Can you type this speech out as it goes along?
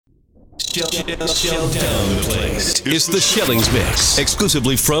Shell down the place. It's the Shellings Mix,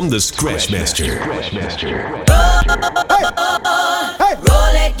 exclusively from the Scratchmaster. Roll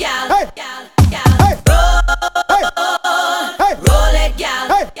it, gal. Roll it, gal. Roll it, gal.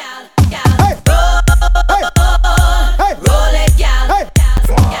 Roll it, gal.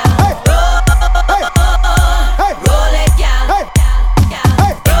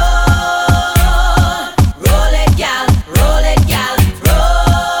 Roll it, gal. Roll it, gal. Roll.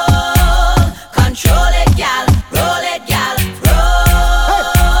 Control it, gal. Roll it, gal. Roll.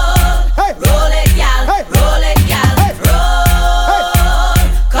 Roll it, gal. Roll it, gal. Roll.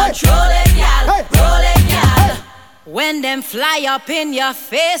 Control it, gal. Roll it, gal. When them fly up in your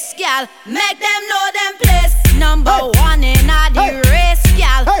face, gal, make them know them place. Number one in the race,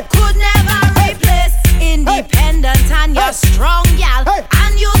 gal, could never replace. Independent and you're strong, gal,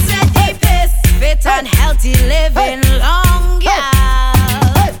 and you set the pace. Fit and healthy, living long,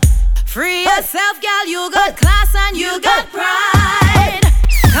 gal. Free yourself, gal, you got class and you got pride.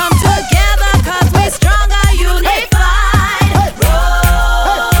 Come together, cause we're stronger, unified. Roll,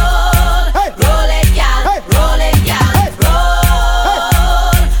 roll it, gal, roll it, gal,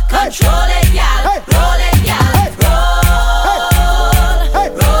 roll. Control it, gal, roll it, gal, roll.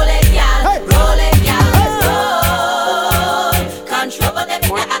 Roll it, gal, roll it, gal, roll. Control it,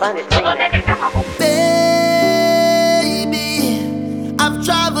 Baby, I've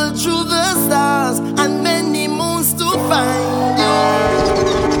traveled through the stars and many moons to find you.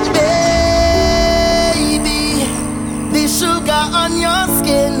 Baby, the sugar on your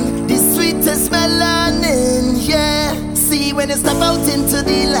skin, the sweetest melanin, yeah. See when you step out into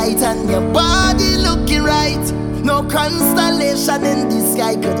the light and your body looking right. No constellation in the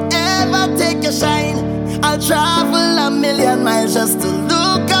sky could ever take your shine. I'll travel 1,000,000 miles just to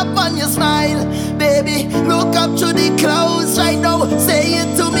look up on your smile. Baby, look up to the clouds right now. Say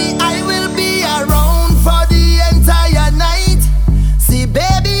it to me, I will be around for the entire night. See,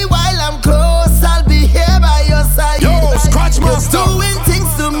 baby, while I'm close, I'll be here by your side. Yo, Scratchmaster. You're doing things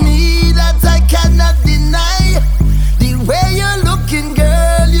to me that I cannot deny. The way you're looking,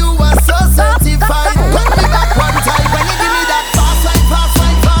 girl, you are so certified. Put me back one time when you give me that fast line, fast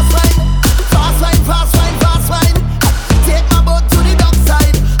line, fast line. Fast line, fast line, fast line. Take my boat to the dock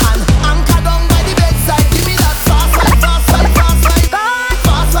side and anchor down by the bedside. Give me that fast line, fast line, fast line.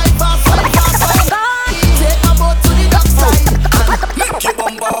 Fast line, fast line, fast line. Take my boat to the dock side and Make your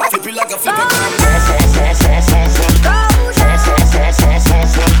bumper flip it like a flipping.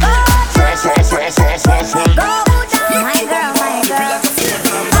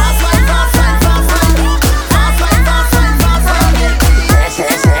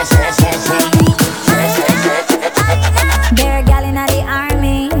 They're gal inna the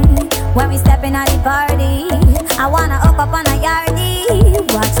army. When we step inna the party, I wanna up on a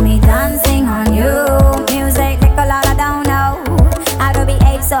yardie. Watch me dancing on you. Music little all down now. I don't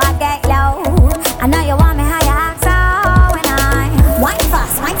behave so I get low. I know you want me how you act so when I wine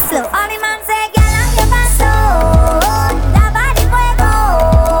fast, wine slow. All the man say, gal, I'm your fast slow. La body fuego,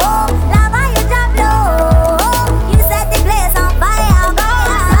 la body drop low. You set the place on fire. Go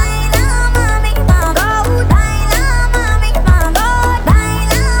baila, mami, go baila, mami, go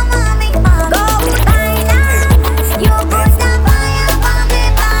baila, mami, go baila. You push the fire on me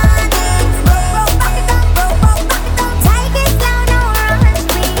body. Roll back it up, take it slow, no rush.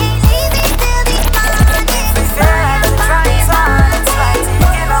 We ain't leaving till the morning.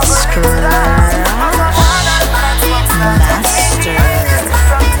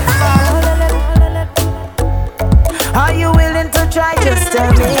 Are you willing to try? Just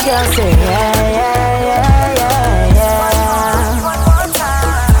tell me, girl, say yeah, yeah, yeah, yeah, yeah.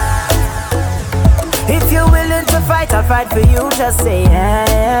 If you're willing to fight, I'll fight for you. Just say yeah,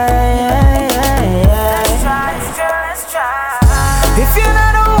 yeah, yeah, yeah, yeah. Let's try. If you're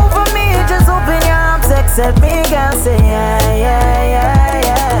not over me, just open your arms, accept me, girl, say yeah, yeah, yeah,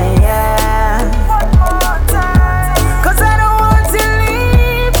 yeah, yeah. One more time. 'Cause I don't want to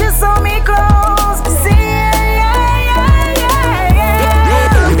leave, just hold me close. Say yeah, yeah, yeah, yeah, yeah.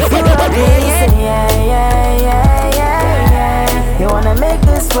 Say yeah, yeah, yeah, yeah, yeah. You wanna make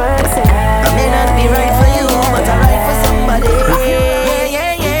this work, say yeah. I may not be right for you, but I'm right for somebody. Yeah,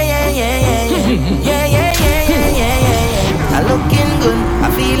 yeah, yeah, yeah, yeah, yeah, yeah. Yeah, yeah, yeah, yeah, yeah, yeah. I'm looking good,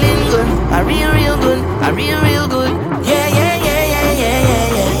 I'm feeling good, I'm real good, I'm real good. Yeah, yeah, yeah, yeah, yeah,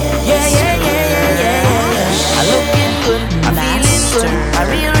 yeah, yeah. Yeah, yeah, yeah, yeah, yeah, yeah. I'm looking good, I'm feeling good, I'm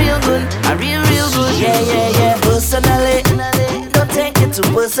real good, I'm real good. Yeah, yeah, yeah. Personally, don't take it too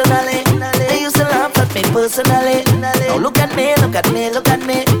personally. They used to laugh at me personally. Now look at me, look at me, look at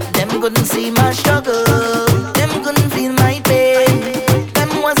me. Them couldn't see my struggle, them couldn't feel my pain.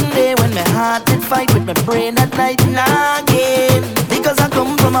 Them wasn't there when me heart that fight with my brain at night nagging. Because I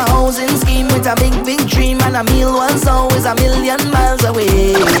come from a housing scheme with a big, big dream, and a meal once always a million miles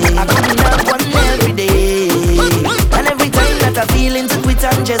away. I couldn't have one every day. And every time that I feel into quit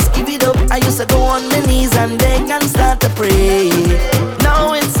and just give it up, I used to go on my knees and beg and start to pray.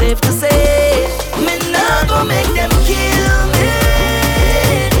 Now it's safe to say, me not gonna make them kill me.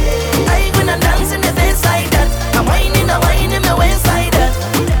 I ain't gonna dance in the face like that. I'm whining my waist like that.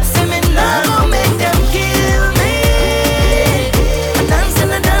 See me not gonna make them kill me.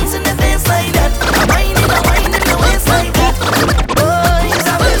 I dance in the face like that. I'm whining my waist like that. Oh, it's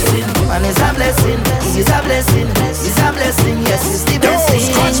a blessing, and it's a blessing. It's a blessing, it's a blessing. Yes, it's the blessing.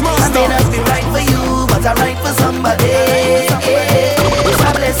 I may not be right for you, but I'm right for somebody. It's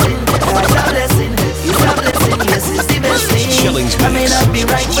a blessing, it's a blessing. It's a blessing, yes, it's the blessing. I may not be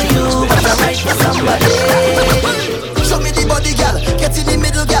right for you, but I'm right for somebody. Show me the body, gal. Get in the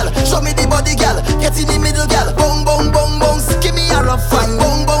middle, gal. Show me the body, gal. Get in the middle, gal. Boom, boom, boom, boom. Give me a rough fine.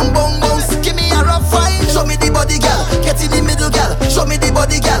 Boom, boom, boom, boom. Give me a rough fine. Show me the body, gal. Get in the middle, gal. Show me the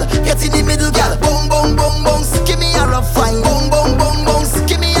body, gal. Get in the middle, gal. Boom, boom, boom, boom. Give me a rough fine. Boom, boom, boom, boom.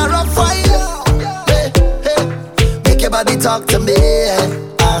 Give me a rough fine. Hey, hey. Make your body talk to me. Hey,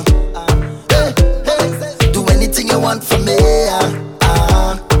 hey. Do anything you want from me.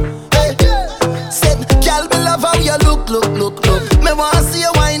 Girl, me love how you look. Me wanna see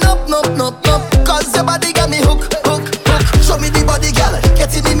you wind up. Cause your body got me hook. Show me the body, girl.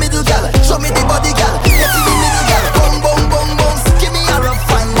 Get in the middle, girl. Show me the body, girl. Get in the middle, girl. Boom, boom, boom, boom. Give me a rough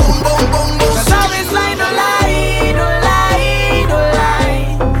fine. Boom, boom, boom, boom. Cause always lie, don't lie.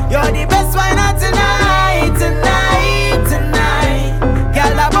 You're the best wine out tonight.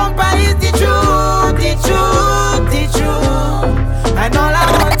 Girl, the bumper is the truth. And all I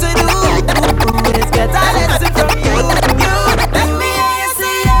want to do is get a lesson from you. Let me hear you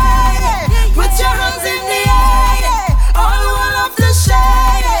say yeah. Put your hands in the air. All of the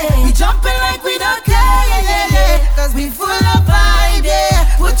shade. We jumping like we don't care. Cause we full of vibe, yeah.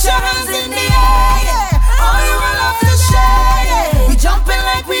 Put your hands in the air. All of the shade. We jumping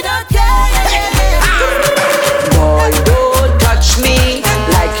like we don't care. Boy, don't touch me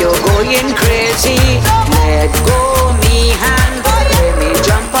like you're going crazy. Let go me hand. Let me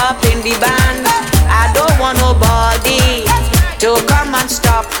jump up in the band. I don't want nobody to come and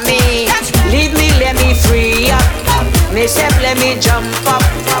stop me. Leave me, let me free up. Myself, let me jump up.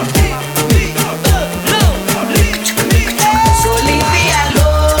 So leave me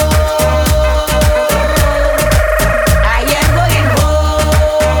alone. I am going home.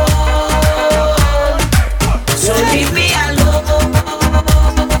 So leave me alone.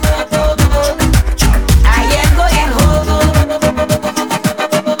 I am going home.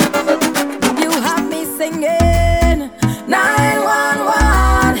 You have me singing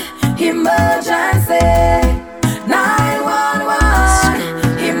 911 emergency. 911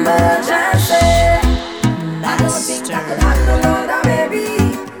 emergency. I don't think I could handle all that, baby.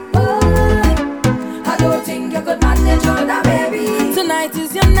 Oh, I don't think you could manage all that, baby. Tonight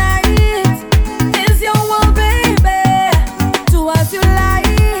is your night. Is your world, baby. Do as you like.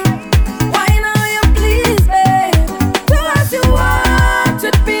 Why now you please, babe? Do as you want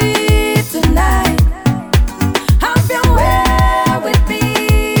with me tonight. Have your way with me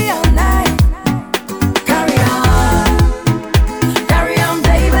all night. Carry on,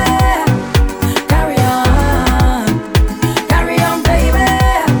 baby. Carry on, baby.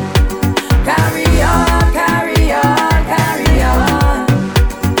 Carry on.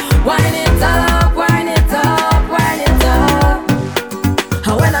 Wind it up.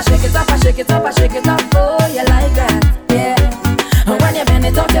 And when I shake it up, oh, you like that, yeah. And when you bend it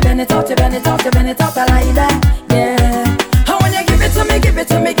up, I like that, yeah. And when you give it to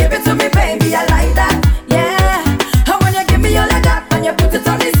me, baby, I like that, yeah. And when you give me all of that, and you put it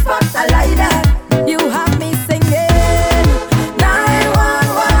on the spot, I like that. You have me singing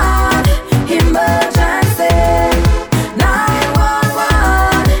 911 emergency.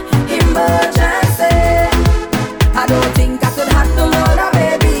 911 emergency. I don't think I could handle all that,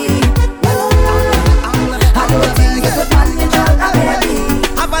 baby. I don't think I could manage all that, baby.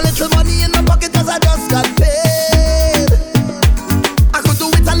 Have a little money in my pocket 'cause I just got paid. I could do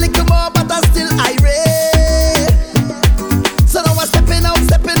it a little more, but I still irate. So now I'm stepping out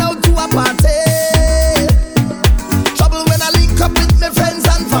to a party. Trouble when I link up with my friends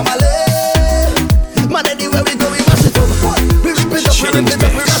and family. Man, anywhere we go, we mash it up. We rip it up, we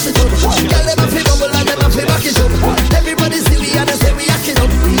mash it up. Girl, them a fi bubble and them a fi back it up. Everybody see we and they say we acting up.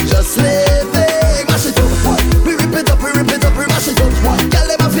 We just living, mash it up. We rip it up, we mash it up. Girl,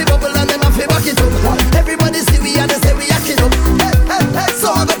 them a fi bubble and them a fi back it up. Everybody see we and they say we acting up. Hey,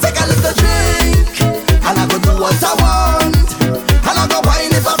 so I'm gonna take a little trip.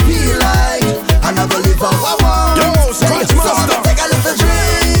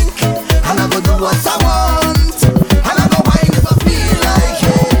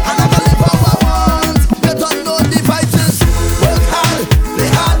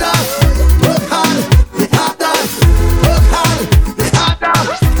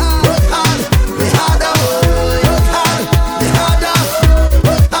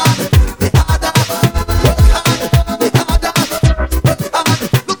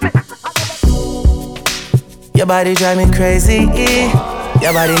 body drive me crazy.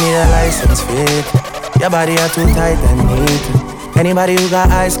 Your body need a license fit. Your body are too tight and neat. Anybody who got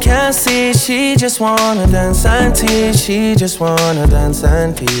eyes can't see. She just wanna dance and tease. She just wanna dance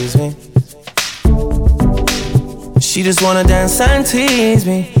and tease me. She just wanna dance and tease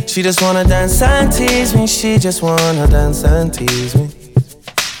me. She just wanna dance and tease me. She just wanna dance and tease me.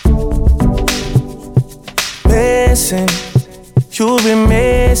 Missing, you've been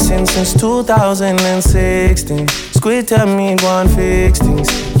missing since 2016. Squid tell me go and fix things.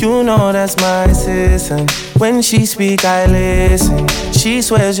 You know that's my assistant. When she speak, I listen. She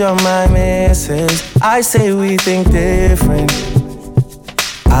swears you're my missus. I say we think different.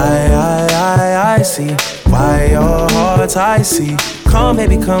 I see why your heart's icy. Come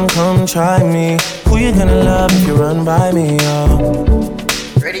baby, come try me. Who you gonna love if you run by me, oh?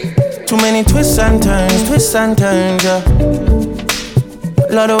 Ready? Too many twists and turns, yeah.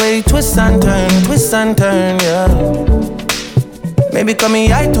 Love the way you twist and turn, yeah. Maybe call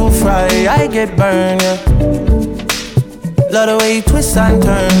me I too fry, I get burned, yeah. Love the way you twist and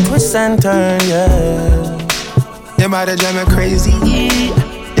turn, yeah. Your body drive me crazy,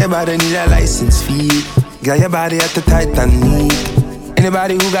 your body need a license fee. Got your body at the tight and neat.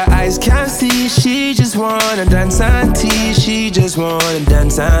 Anybody who got eyes can't see. She just wanna dance and tease. She just wanna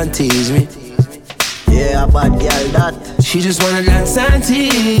dance and tease me. Yeah, bad girl that. She just wanna dance and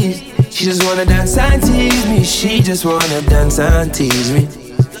tease. She just wanna dance and tease me. She just wanna dance and tease me.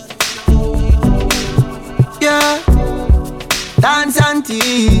 Yeah, dance and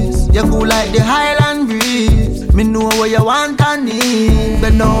tease. You cool like the Highland breeze. Me know what you want and need.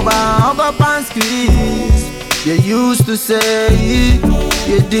 Bend over, hug up and squeeze. You used to say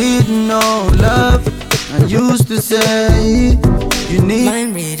you didn't know love. I used to say you need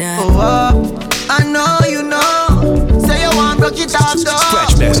Mind reader. I know you know. Say you want broke it off though.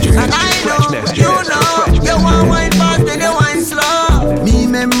 Scratch Master. And I know you know. You want wine fast and you wine slow. Me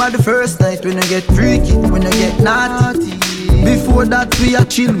remember the first night when I get freaky, when I get naughty. Before that we a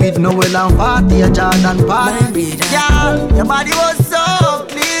chill with Noel and party, a Jordan party. Yeah, your body was so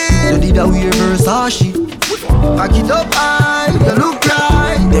clean. You did a weird Versace. Back it up high, you look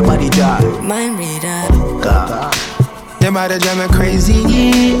right. Your body drive. Mind reader. Your body drive me crazy.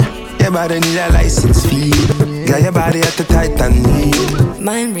 Your body need a license fee. Got your body at the tight and neat.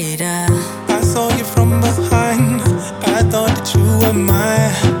 Mind reader. I saw you from behind. I thought that you were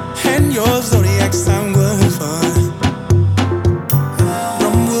mine, and your zodiac sign was fun.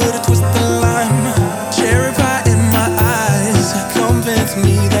 Rum with a twist of lime, cherry pie in my eyes. Convince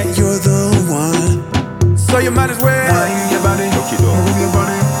me that you're the one. So you might as well wine your body, move your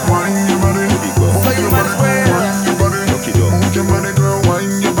body, wine your body. So you might as well wine your body, move your body, girl,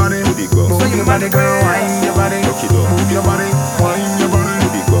 wine your body. Move your body, girl, wine your body. Move your body, wine your body.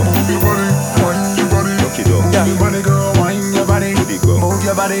 Move your body, wine your body. Move your body, girl, wine your body. Move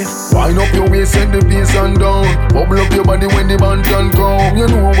your body. Wind up your waist, set the bass and down. Bubble up your body when the band can come. You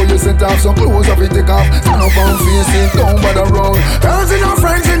know where you set off, so close up it take off. Stand up and face it, down by the road. Girls enough,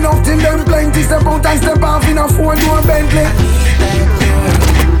 friends enough, till them plenty. Step out and step off in a 4-door Bentley.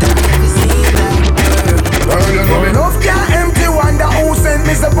 Girl, you know enough can't empty. Wonder who sent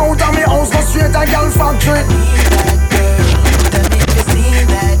me step out of me house, go straight to girl factory.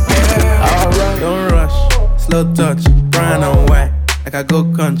 Alright, don't rush, slow touch, brown and white. Like I go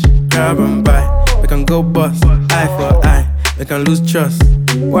country, grab and buy. We can go bust, eye for eye. We can lose trust.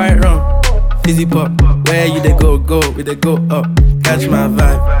 White rum, fizzy pop. Where you they go, we they go up. Catch my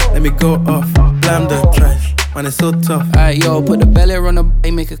vibe, let me go off. Blam the trash, man it's so tough. Alright yo, put the belly on the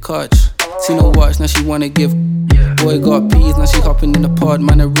bay, make a catch. See no watch, now she wanna give. Boy got peas, now she hopping in the pod.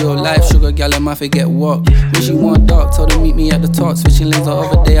 Man a real life sugar gal, and my forget what. When she want dark, told her meet me at the top. Switching lanes the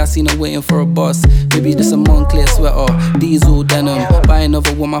other day, I seen her waiting for a bus. Maybe this a Moncler sweater, diesel denim. Buy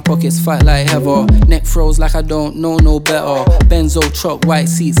another one, my pockets fight like heather. Neck froze like I don't know no better. Benzo truck, white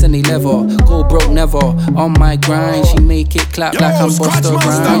seats and they leather. Go broke never, on my grind. She make it clap like I'm Busta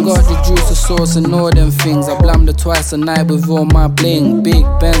Rhymes. I got the juice, the sauce and all them things. I blammed her twice a night with all my bling. Big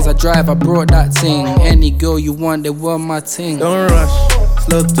Benz I drive, I brought that thing. Any girl you want, they were my thing. Don't rush,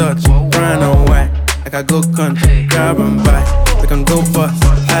 slow touch, brown and white. Like I go country, grab and buy. We can go bust,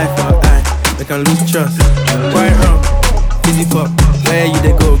 eye for eye. We can lose trust. White rum, fizzy pop. Where you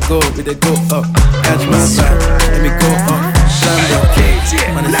they go, we they go up. Catch my vibe, let me go up. Stand up,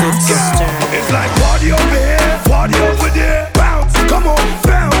 man it's so tough. It's like party over here, party over there. Bounce, come on,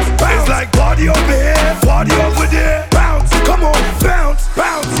 bounce, bounce. It's like party over here, party over there. Bounce, come on, bounce,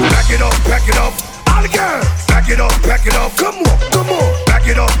 bounce. Back it up, all the girls. Back it up, come on. Back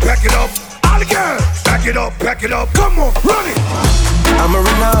it up, all the girls. Back it up, come on, run it. I'm a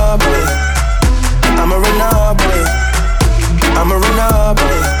renegade. I'm a runner boy. I'm a runner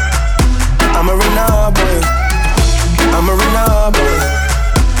boy. I'm a runner boy. I'm a runner boy.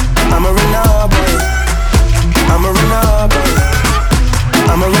 I'm a runner boy. I'm a runner boy.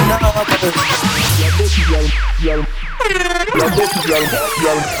 I'm a runner boy.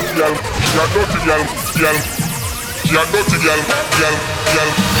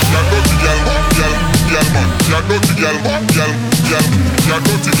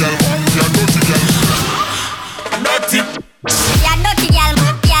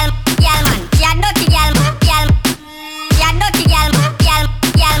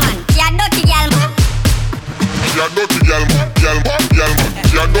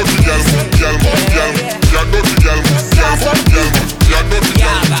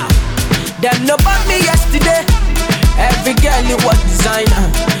 Them no bought me yesterday. Every girl you was designer.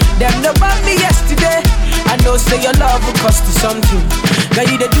 Them no bought me yesterday. I know say your love will cost you something. Girl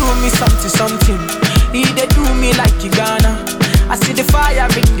you dey do me something. You dey do me like you gonna. I see the fire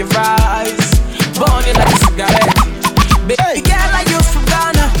in your eyes, burning like a cigarette. Baby girl, are you from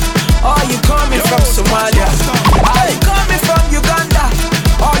Ghana? Or you coming from Somalia? Are you coming from Uganda?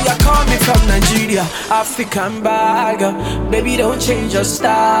 Or you coming from Nigeria? African bagger. Baby, don't change your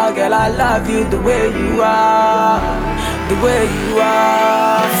style. Girl, I love you the way you are. The way you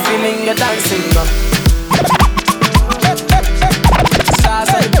are. Feeling your dancing, girl. Stars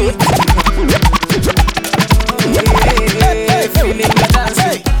on the beat. Yeah, feeling your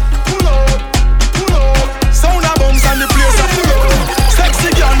dancing. Pull up. Sound of bombs and the place a pull up. Sexy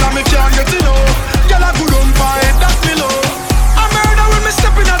girl, now me can't get enough. Girl, I good on fire, that's me love. I murder when me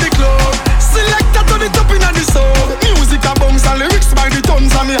step in at the club. Selector to the top in at the sub. Music a bombs and lyrics by the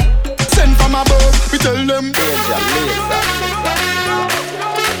tons of me. Send from above, we tell them.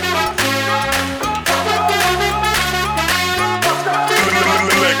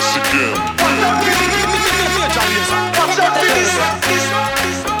 Mexican. Watch out for this.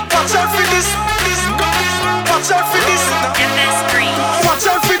 Watch out for this. Watch out for this. Watch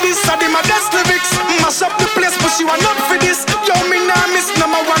out for this. I did my best lyrics. Mash up the place, but she want up for this. Yo, me nah miss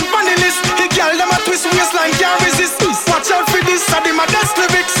number one funny list. The girl them a twist waistline can't resist. Watch out for this. I did my best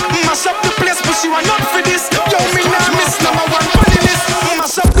lyrics. Mash up the place, but she want up for this. Yo, me nah miss number one funny list.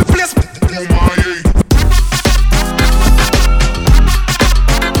 Mash up the place.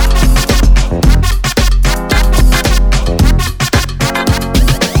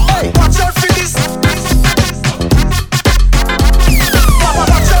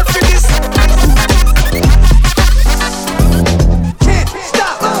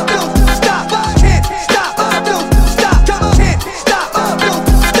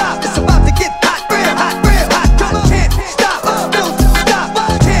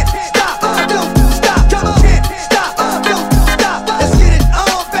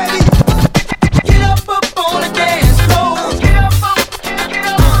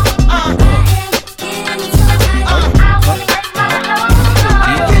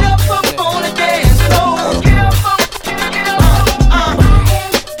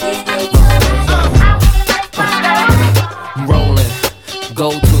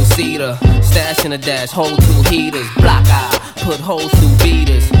 In a dash, hold two heaters, block eye, put holes through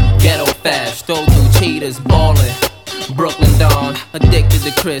beaters, ghetto fast, stroll through cheaters, ballin', Brooklyn Dawn, addicted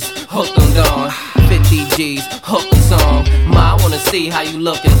to Chris, hooked on Dawn, 50 G's, hooked the song, Ma, I wanna see how you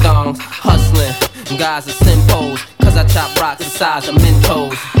look in thongs, hustling, guys are simpos, cause I chop rocks the size of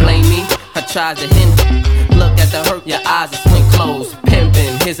Mentos, blame me, I tried to hint, look at the hurt, your eyes are swing closed,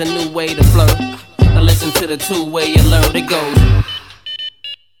 pimpin', here's a new way to flirt, now listen to the two-way alert, it goes.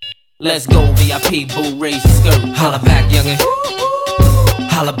 Let's go, VIP, boo, raise your skirt. Holla back, youngin'.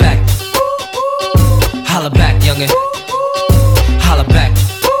 Holla back. Holla back, youngin'. Holla back.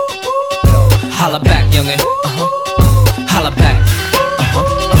 Holla back, youngin'. Holla back.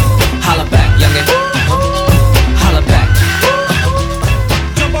 Holla back, youngin'. Holla back.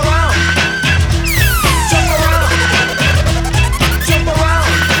 Jump around. Jump around. Jump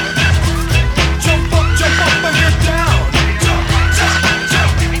around. Jump up and get down.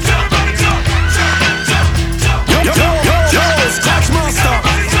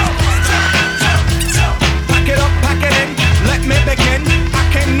 Begin. I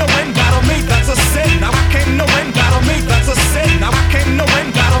came to win, battle me, that's a sin. Now I came to win, battle me, that's a sin. Now I came to win,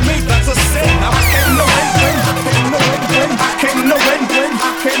 battle me, that's a sin. Now I came to win, I came to win,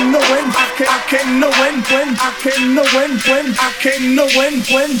 I came to win, I came to win, I came to win, I came to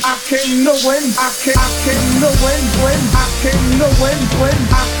win, I came to win, I came to win, I came to win,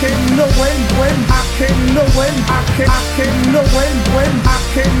 I came to win, I came to win, I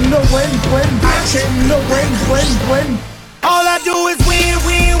came to win, I came to win, I came to win. All I do is win,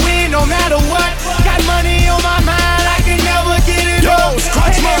 win, win, no matter what. Got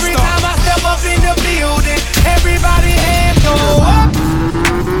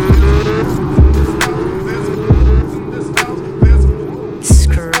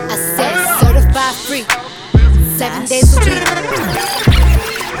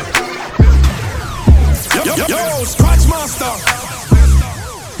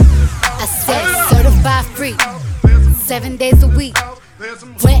free. 7 days a week.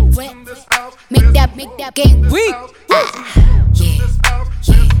 Wet, make that game weak.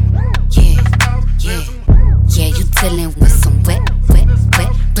 Yeah, you dealing with some wet.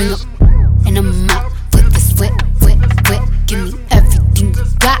 Bring up in the mouth with this wet. Give me everything you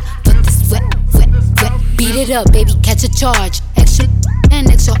got for this wet. Beat it up, baby, catch a charge. Extra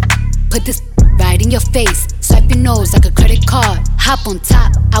and extra. Put this right in your face. Swipe your nose like a credit card. Hop on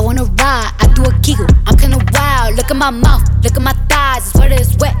top, I wanna ride. I do a giggle, I'm kinda wild. Look at my mouth, look at my thighs. It's wet,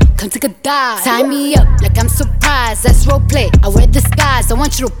 it's wet, come take a dive. Tie me up like I'm surprised, that's roleplay. I wear disguise, I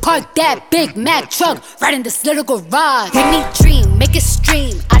want you to park that Big Mac truck right in this little garage. Make me dream, make it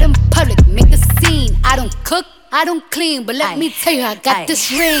stream. Out in public, make the scene. I don't cook, I don't clean, but let me tell you, I got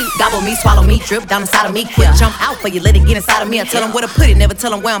this ring. Gobble me, swallow me, drip down inside of me. Quick jump out for you, let it get inside of me. I tell them where to put it, never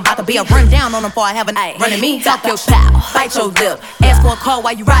tell them where I'm about to be. I run down on them before I have a night. Running me, talk your style, bite your lip. Ask for a call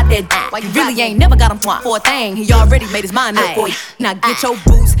while you ride that. Why you really ain't never got him for a thing. He already made his mind up for you. Now get your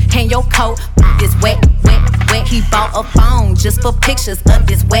boots, hang your coat. This wet. He bought a phone just for pictures of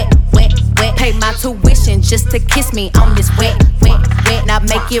this wet. Pay my tuition just to kiss me on this wet. Now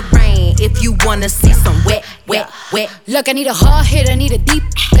make it rain if you wanna see some wet. Look, I need a hard hit, I need a deep.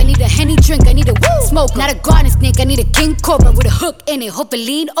 I need a Henny drink, I need a smoke. Not a garden snake, I need a king cobra with a hook in it. Hope it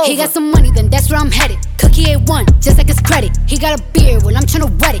lean over. He got some money, then that's where I'm headed. Cookie A1, just like his credit. He got a beard, well I'm tryna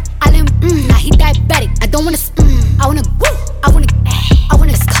wet it. I let him, now he diabetic. I don't wanna I wanna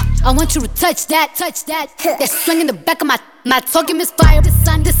I want you to touch that. That swing in the back of my talking misfire. The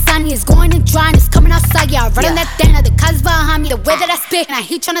sun is going and drying. It's coming outside, yeah. I run on that thing, now the cuz behind me. The way that I spit, and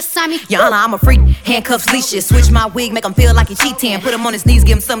he tryna sign me. Your Honor, I'm a freak. Handcuffs, leashes. Switch my wig, make him feel like he cheating. Put him on his knees,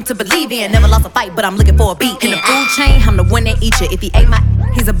 give him something to believe in. Never lost a fight, but I'm looking for a beat. In the food chain, I'm the one that eat you. If he ate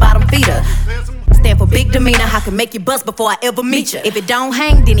he's a bottom feeder. Stand for big demeanor, I can make you bust before I ever meet you. If it don't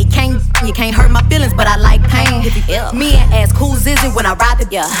hang, then you can't hurt my feelings, but I like pain. If he me and ask who's is it when I ride the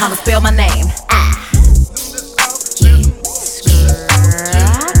I'ma spell my name.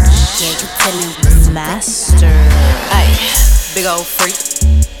 Master. Ay, big old freak,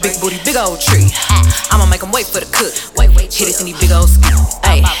 big booty, big old tree. I'ma make him wait for the cook. Hit it in these big old skis.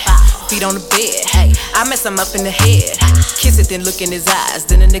 Ay, feet on the bed. Ay, I mess him up in the head. Kiss it, then look in his eyes.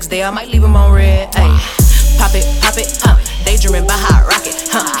 Then the next day I might leave him on red. Ay, pop it, daydreaming by hot rocket.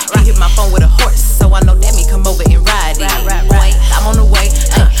 He hit my phone with a horse, so I know that me come over and ride it. Wait, I'm on the way.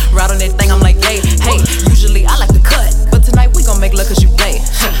 Ride on that thing, I'm like, hey. Usually I like to cut, but tonight we gon' make love 'cause you play.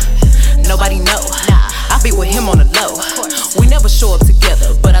 Nobody know. I be with him on the low. We never show up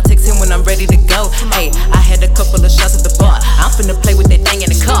together, but I text him when I'm ready to go. Hey, I had a couple of shots at the bar. I'm finna play with that thing in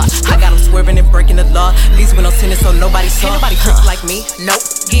the car. I got him swerving and breaking the law. These went on tennis, so nobody saw. Ain't nobody trick like me. Nope.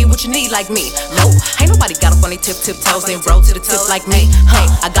 Get what you need like me. Nope. Ain't nobody got up on their tiptoes and roll to the tip like me. Hey,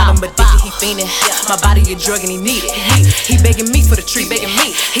 I got him addicted, he fiending. My body a drug and he need it. He begging me for the treat, begging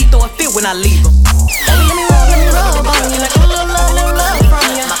me. He throw a fit when I leave him. Let me roll on you like a little love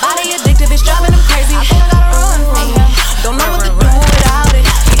from you. My body addictive, it's driving him crazy. I think I gotta run from you. Don't know what to do without it.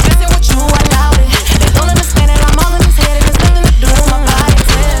 He's messing with you, I doubt it. They don't understand it, I'm all in his head. It has nothing to do with my body.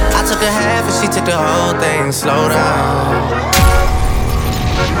 I took a half and she took the whole thing. Slow down,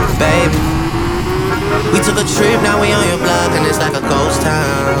 baby. We took a trip, now we on your block and it's like a ghost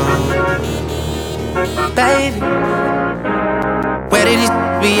town, baby. Where did these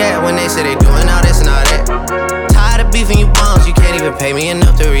be at when they say they doing all this and all that? Tired of beefing you bums, you can't even pay me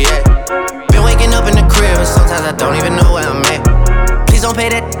enough to react. Been waking up in the crib and sometimes I don't even know where I'm at. Please don't pay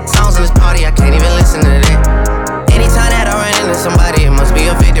that songs in this party, I can't even listen to that. Anytime that I run into somebody, it must be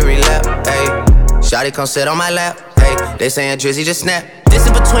a victory lap. Hey, shawty come sit on my lap. Hey, they saying Drizzy just snap. This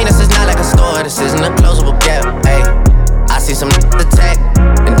in between us is not like a store, this isn't a closable gap. Hey, I see some attack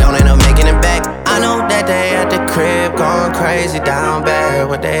and don't end up making it back. I know that they at the crib going crazy down bad.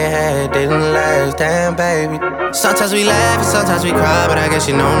 What they had didn't last, damn baby. Sometimes we laugh and sometimes we cry, but I guess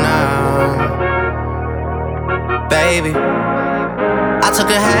you know now, baby. I took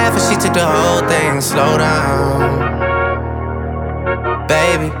a half and she took the whole thing. Slow down,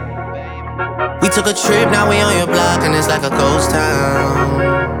 baby. We took a trip, now we on your block and it's like a ghost town,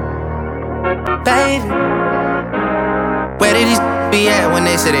 baby. Where did these be at when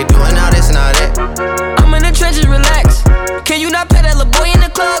they say they doing all this and all that? I'm in the trenches, relax. Can you not pet that little boy in the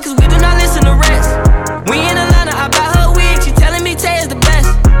club? 'Cause we do not listen to rest. We in Atlanta, I buy her wig. She telling me Tay is the best.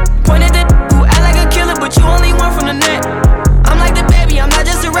 Point at the who act like a killer, but you only one from the net. I'm like the baby, I'm not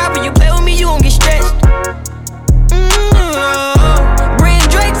just a rapper. You play with me, you gon' get stretched. Bring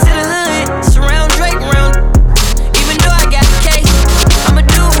Drake to the hood, surround Drake round. Even though I got the case, I'ma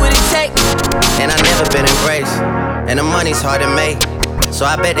do what it take. And I never been embraced, and the money's hard to make. So so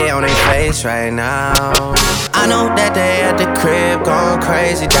I bet they on their face right now. I know that they at the crib going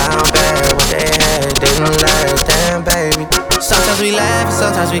crazy down bad. What they had didn't last, damn baby. Sometimes we laugh and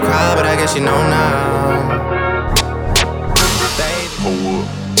sometimes we cry, but I guess you know now. Hold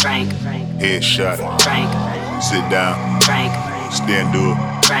up. Frank. Headshot. Frank. Sit down. Frank. Stand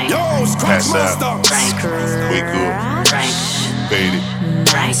up. Frank. Yo, pass out. Frank. Wake up. Frank. Fade it.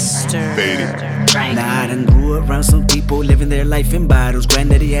 Frank. Fade it. Nah, I done grew around some people living their life in bottles.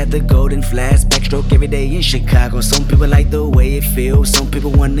 Granddaddy had the golden flask, backstroke every day in Chicago. Some people like the way it feels, some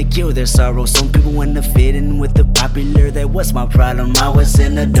people wanna kill their sorrow. Some people wanna fit in with the popular, that was my problem. I was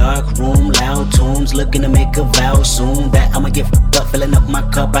in a dark room, loud tunes, looking to make a vow soon that I'ma get fucked up, filling up my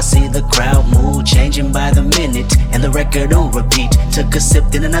cup. I see the crowd mood changing by the minute, and the record on repeat. Took a sip,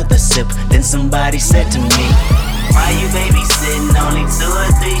 then another sip, then somebody said to me, why you babysitting? Only 2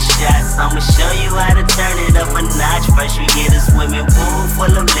 or 3 shots. I'ma show you how to turn it up a notch. First you get a swimming pool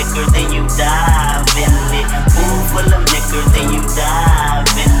full of liquor, then you dive in it. Pool full of liquor, then you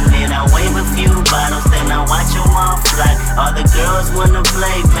dive in it. I wave a few bottles, then I watch them all fly. All the girls wanna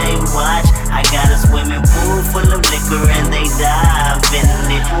play, babe, watch. I got a swimming pool full of liquor and they dive in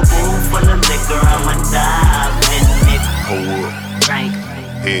it. Pool full of liquor, I'ma dive in it. Hold up. Frank.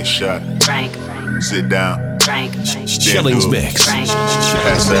 Headshot. Frank. Sit down. Frank. Shellings Mix. Frank.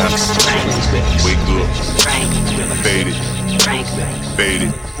 Pass out. Wake up. Frank. Fade it. Frank. Fade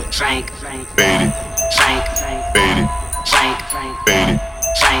it. Frank. Fade it. Frank. Fade it. Frank. Fade it.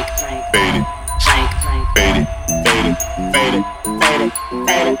 Frank. Fade it. Frank. Fade it. Fade it. Fade it. Fade it.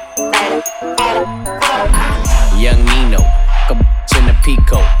 Fade it. Young Nino, a bitch in a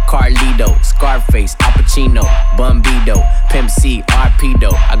Pico, Carlito, Scarface, Al Pacino, Bumbido, Pimp C,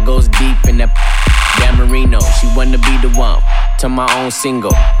 Arpedo. I goes deep in that Dan Marino. She wanna be the one to my own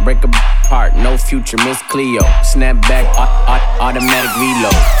single. Break a heart, no future, Miss Cleo. Snap back, automatic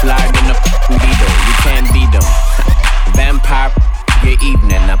reload. Flyer than a Beetle, you can't beat them. Vampire. Your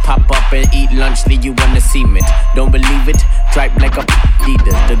evening, I pop up and eat lunch, leave you on the cement. Don't believe it? Tripe like a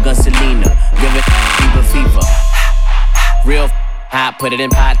leader, the gun Selena. Give it fever. Real hot, put it in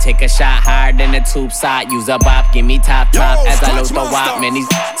pot, take a shot higher than the tube side. Use a bop, give me top as I load the wop. Man, these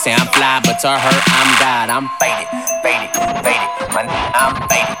say I'm fly, but to her, I'm God. I'm faded, man, I'm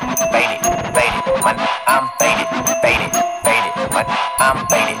faded, man, I'm faded, man, I'm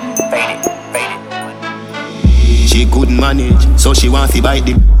faded. She couldn't manage, so she want to bite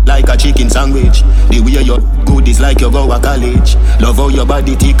the like a chicken sandwich. The way you good is like you go to college. Love how your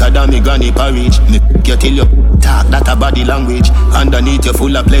body thicker than me granny porridge. Me you till you talk that a body language. Underneath you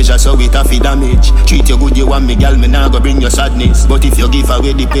full of pleasure, so it a fi damage. Treat you good, you want me, girl, me nah go bring you sadness. But if you give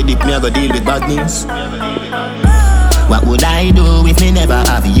away the pay, me I go deal with badness. What would I do if me never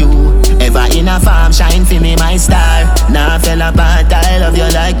have you? Ever in a farm, shine for me my star. Now fell apart, I love you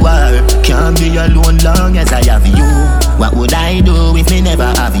like war. Can't be alone long as I have you. What would I do if me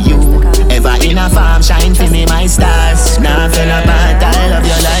never have you? Ever in a farm, shine for me my star. Now fell apart, I love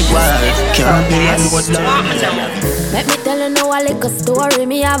you like war. Can't be alone long as I have you. Let me tell you now a little story.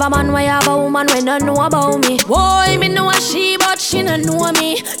 Me have a man, why have a woman when don't know about me. Boy, me know a she, but she don't know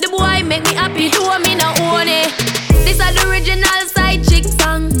me. The boy make me happy, do me not own it. This is the original side chick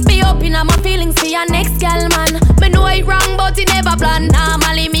song. Me open up my feelings for your next gal, man. Me know it wrong, but it never plan.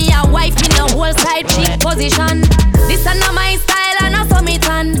 Normally me a wife in a whole side chick position. This is not my style and I saw me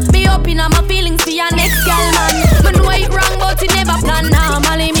tan. Me open up my feelings for your next gal, man. Me know it wrong, but it never plan.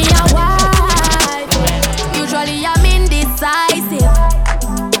 Normally me a wife. Usually I'm indecisive,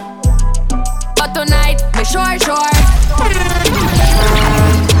 but tonight me sure.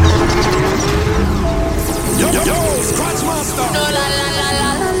 Yo, Scratch Master. No la la la la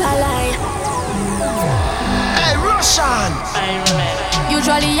la la la. Hey, Russian.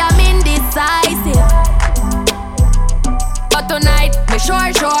 Usually I'm indecisive, but tonight me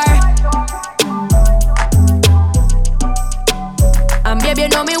sure. And baby, you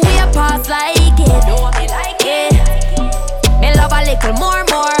know me way past like it. Know me like it. Me love a little more.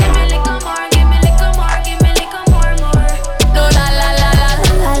 Give me little more. No la la la la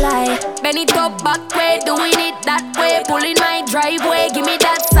la la. Bend it up back way, doing it that way. Pulling my driveway, give me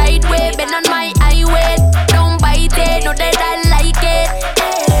that side way. Bend on my highway, don't bite it. Know that I like it.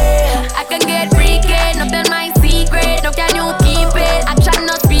 I can get freaky, nothing my secret. No can you keep it? Action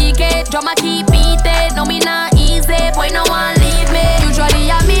not speak it. Drama keep beating. No me not easy, boy no one leave me.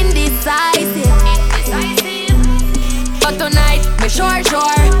 Usually I'm indecisive, but tonight me sure.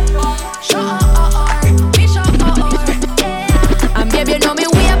 And baby, you know me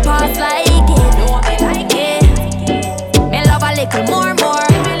way past like it. Know me like it. Me love a little more.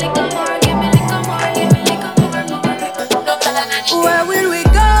 Give me little more. Where will we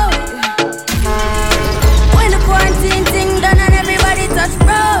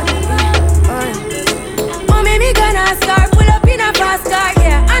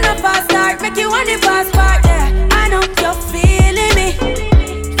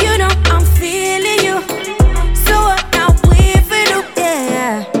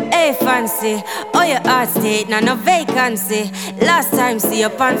your heart state, now no vacancy. Last time see you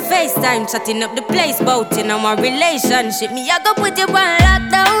on FaceTime, chatting up the place, bout in our relationship. Me, I go put you on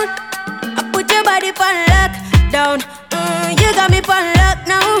lockdown. I put your body on lockdown. You got me on lock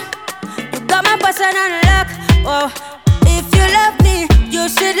now. You got my person on lock. Oh, if you love me, you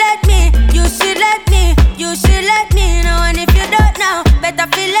should let me. You should let me. You should let me know. And if you don't know, better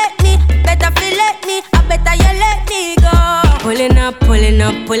feel let me. Better feel let me. I better you let me go. Pulling up, pulling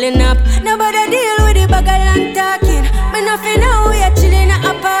up, pulling up. Nobody deal with the bagel and talking. Me nothing know we are chilling in an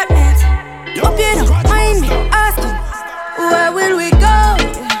apartment. Hope you don't mind me asking, where will we go?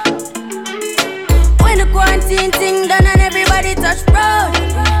 When the quarantine thing done and everybody touch road.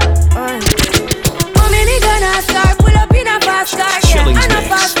 How many gonna start? Pull up in a fast car, yeah. And a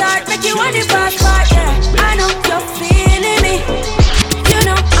fast start, make you want the fast part, yeah. I know you're feeling me. You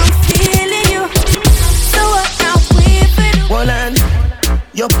know I'm feeling you. So what now we feel? One hand,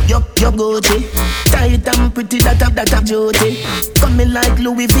 yup, Gucci. Tight and pretty, that have duty. Coming like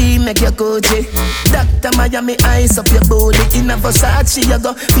Louis V, make your Gucci. Dr. Miami, eyes up your body. In a Versace, you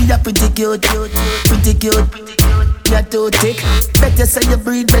go, be a pretty cute. Pretty cute. You're too thick. Better say you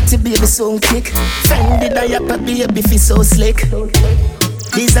breathe, better baby so kick. Fendi diaper, baby feel so slick.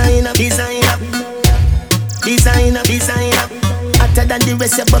 Designer. Hotter than the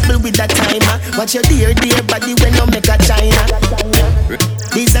rest, you bubble with that timer. Watch your dear body when you make a China.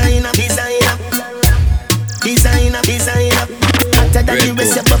 Designer. Hotter than the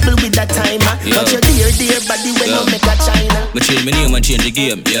rest, you bubble with that timer. Watch your dear body when you make a China. Me change my name and change the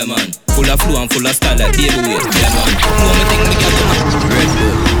game, yeah man. Full of flow and full of style like David Wade, yeah man. No me think me got the Red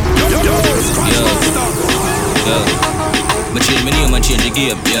Bull. Me change my name and change the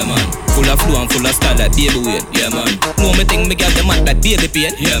game, yeah man. Full of flow and full of style like David Wade, yeah man. No me think me got the mat like David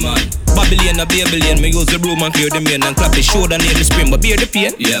Payne, yeah man. Babylon a Babylon, me use the broom and clear the main and clap the shoulder near the spring, but bear the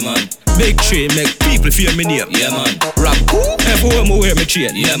pain, yeah man. Big tree make people fear me name, yeah man. Rap everywhere me wear me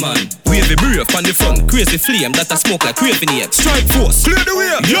chain, yeah man. Wavy brave on the front, crazy flame that I smoke like craving here. Strike force, clear the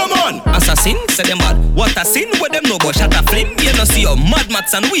way, yeah man. Assassin, say them mad. What a sin, where them no but shot a flame. You no see how mad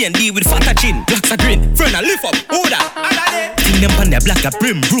mats and we and deal with fatter chin. Blacks a grin, friend a lift up, order. Think them pan their black a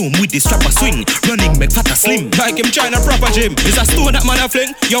brim, broom with the strap a swing. Running make fatter slim, like him China proper gym. Is a stone that man a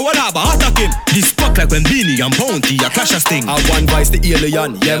fling, yo what have attack him. This fuck like when Beanie and Bounty a clash a sting. I one vice the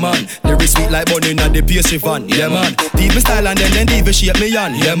alien, yeah man. Lyrics sweet like bunny and the PS van, yeah man. Deep me style and then diva shape me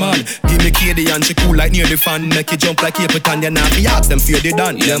on, yeah man. Give me KD and she cool like near the fan. Make it jump like Cape Town, you not be ask them fear they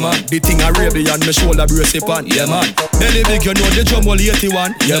done, yeah man. The thing Arabian, me shoulder brace it on, yeah man. Belly big, you know the drum all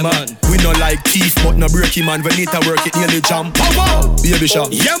 81, yeah man. We no like teeth, but no breaky man. We need to work it nearly jump. Pow, baby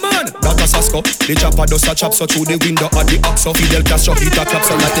shot, yeah man. That a Sasko, the chopper does a chop so through the window at the oxo. Fidel Castro hit a clap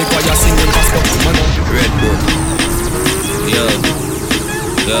so like they choir singing Casco. Red Bull, yeah.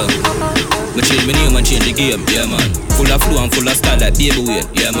 Me change my name and change the game, yeah man. Full of flow and full of style like David Wade,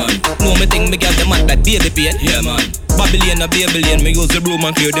 yeah man. No me think me got the mat like David Payne, yeah man. Babylon a Babylon, me use the broom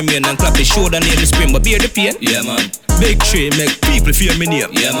and clear the main and clap the shoulder near the spring, but bear the pain, yeah man. Big tree make people fear me name,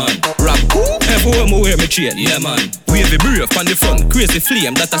 yeah man. Rap everywhere me wear me chain, yeah man. Wavy brave on the front, crazy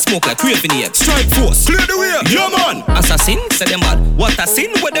flame that I smoke like craving here. Strike force, clear the way, yeah man. Assassin, say them mad. What a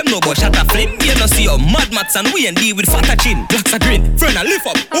sin, where them no but shot a flame. You no see how mad mats and we and deal with fatter chin. Blacks a grin, friend a lift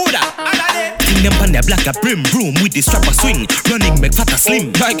up, order. Think them pan their black a brim, broom with the strap a swing. Running make fatter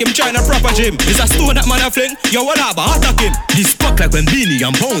slim, like him China proper gym. Is a stone that man a fling, yo what have attack him. This fuck like when Beanie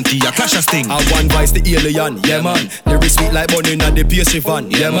and Bounty a clash a sting. I one vice the alien, yeah man. Lyrics sweet like bunny and the PS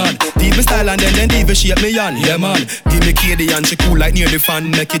van, yeah man. Deep me style and then diva shape me on, yeah man. Give me KD and she cool like near the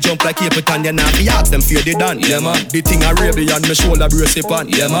fan. Make it jump like Cape Town, you not be ask them fear they done, yeah man. The thing Arabian, me shoulder brace it on,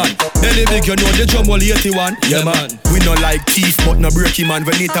 yeah man. Belly big, you know the drum all 81, yeah man. We no like teeth, but no breaky man.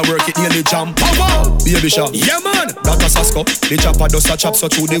 We need to work it nearly jump. Pow, baby shot, yeah man. That a Sasko, the chopper does a chop so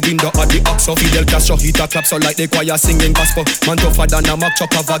through the window at the oxo. Fidel Castro hit a clap so like the choir singing gospel. Man tougher than a Mac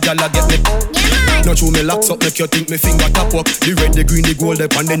chop, have a gal a get me. Yeah man. No true me locks up, make you think me finger tap up. The red, the green, the gold,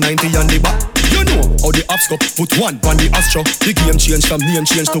 up on the 90 and the back. You know how the ops go, put one on the Astro. The game change from name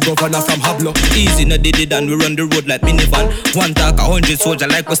change to governor from Hablo. Easy no did it and we run the road like minivan. One talk 100 soldier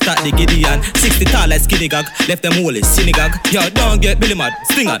like we start the Gideon. 60 tall like skinny gag, left them holy synagogue. Yo, don't get Billy mad,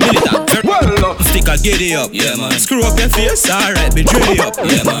 stinger, militant. Well, sticker, giddy up, yeah man. Screw up your face, alright, be drilly up,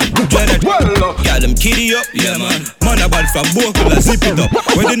 yeah man. Dreaded, got them kitty up, yeah man. Man about from Bokel, zip it up.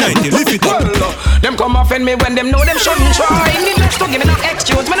 When the 90, lift it up. Them come offend me when them know them shouldn't try. Needless to give me no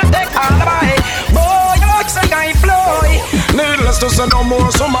excuse when I take all the way. Boy, you like a guy fly. Needless to say no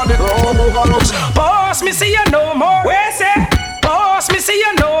more, somebody overlooks. Boss me see you no more. Where's it? Boss me see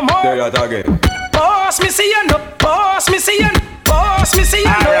you no more. There you are again. Boss me see you no. Boss me see you. Boss me see you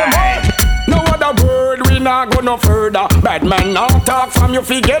no more. No other word. bad man now talk from you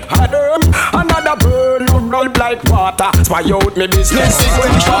fi get harder. Another burn you run like water. Spy out me business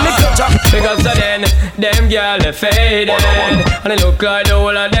sequential me touch up. Because of then, them girl they faded, and they look like the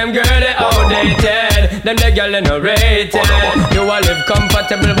whole of them girl they outdated. Them the girl they no rated. You all live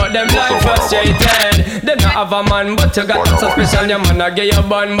comfortable but them life frustrated. They not have a man but you got suspicion. Your man a get your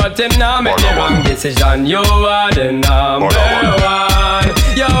bun but him nah make the wrong decision. You are the number one.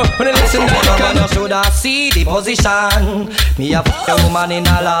 Yo, when I listen to the kind you shoulda see the position. Me a fuck a woman in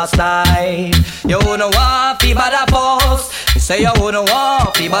a last night. You no want fi bad a post. Say you no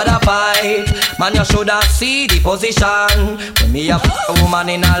want fi bad a fight. Man you shoulda see the position. When me a fuck a woman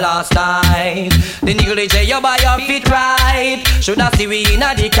in a last night. The negligee you buy your feet right. Shoulda see we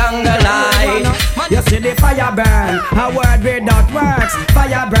inna the candlelight. You see the fire burn, a word without words.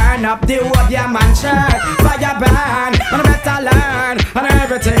 Fire burn up the whole of your man shirt. Fire burn, and better learn. And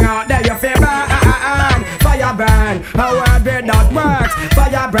everything out there you feel burn. Fire burn, a word without words.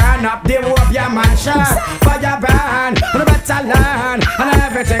 Fire burn up the whole of your man shirt. Fire burn, and better learn. And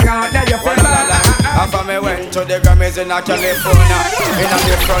everything out there you feel burn. After me went to the Grammys in California, in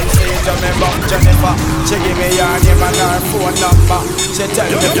the front seat of me bum Jennifer. She give me her name and her phone number. She tell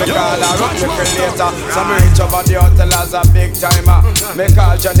me to call her up me later. So me reach over the hotel as a big timer. Me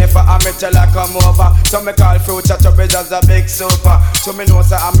call Jennifer and me tell her come over. So me call Future Chubbies as a big super. So me know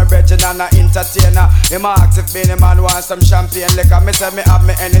say I'm a virgin and a entertainer. Him ask if me the man want some champagne liquor. Me say me have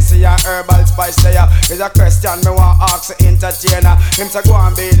me Hennessy and herbal spice there. Is a question me want ask the entertainer. Him say go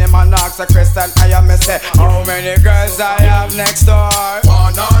and be the man ask a question. I am me say how many girls I have next door?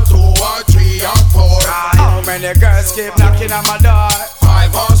 1 or 2 or 3 or 4. How many girls keep knocking on my door?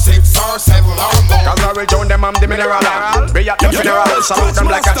 5 or 6 or 7 or more. Cause I will join them I'm the mineral. Be at the funeral. Salute them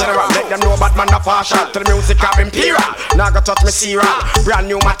like a general. Make them know bad man a partial. To the music of imperial. Now go touch me serial. Brand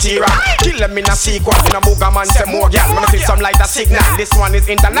new material. Kill them in a sequel. In a booger man say more girl. When I see some like the signal. This one is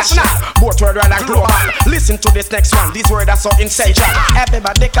international. Both worldwide and global. Listen to this next one. These words are so insane.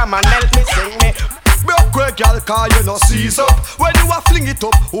 Everybody come and help me sing me. Broke way girl car you no seize up. When you a fling it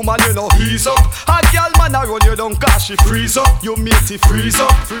up, woman you no ease up. A girl man a run you down cause she freeze up. You matey freeze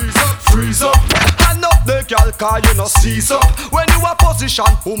up, freeze up, freeze up. Hand up the girl car you no seize up. When you a position,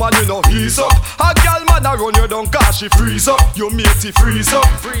 woman you no ease up. A girl man a run you down cause she freeze up. You matey freeze up,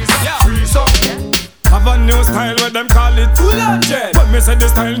 freeze up, freeze up. Have a new style where them call it Full on Jet. But me say the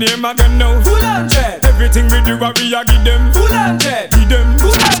style name again now Full on Jet. Everything we do what we a give them Full on Jet. Give them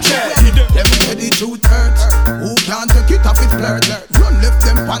Full on Jet. Give them. Them say the truth hurt. Who can't take it off his flirt? Run left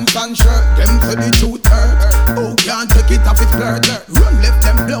them pants and shirt. Them say the truth hurt. Who can't take it off his flirt? Run left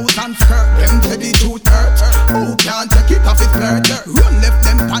them blouse and skirt. Them say the truth hurt. Who can't take it off his flirt? Run left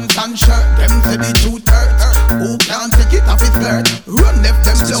them pants and shirt. Them say the truth hurt. Who can't take it off his flirt? Run left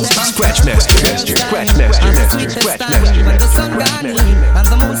them blouse and skirt. Scratch master. When the sun gone in and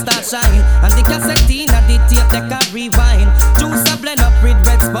the moon start shine, and the cassette in and the tape deck a rewind. Juice a blend up with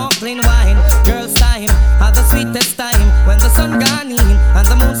red sparkling wine. Girls time at the sweetest time. When the sun gone in and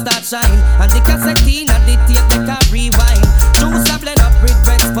the moon start shine, and the cassette in and the tape deck a rewind. Juice a blend up with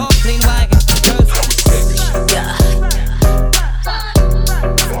red sparkling wine. Girls yeah.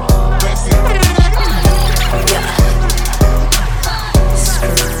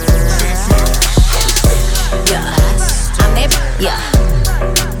 Yeah,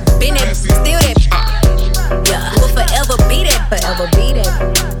 been it, still that. Yeah, will forever be that, forever be that.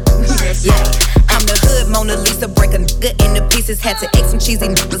 Yeah, I'm the hood Mona Lisa, break a nigga into pieces. Had to X some cheesy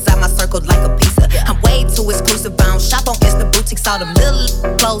niggas out my circle like a pizza. I'm way too exclusive, I don't shop on Insta boutiques. All them little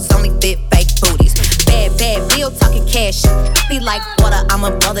clothes only fit fake booties. Bad bill talking cash. Be like water, I'm a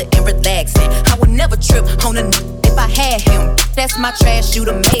brother and relaxing. I would never trip on a nigga if I had him. That's my trash, you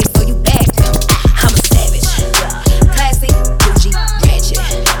the maid, so you bagged him. I'm a savage, classy, bougie, ratchet,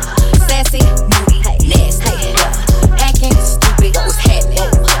 sassy, moody, nasty, acting stupid. What was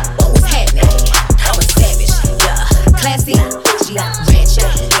happening? What was happening? I'm a savage, classy, bougie, ratchet,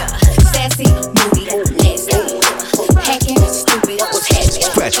 sassy, moody, nasty, acting stupid. What was happening?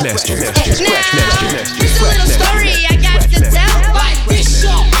 Scratch master. It's a little story I got to tell. Like this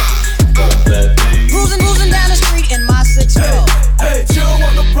show. Cruising down the street in my 6-4. Hey, you don't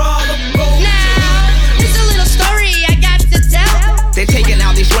want no problem. It's a little story I got to tell. They taking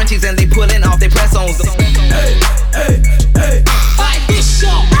out these scrunchies and they pulling off their press-ons. Hey. Fight this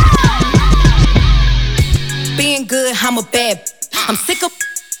show. Being good, I'm a bad. I'm sick of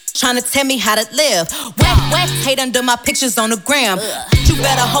trying to tell me how to live. Whack, hate under my pictures on the gram. You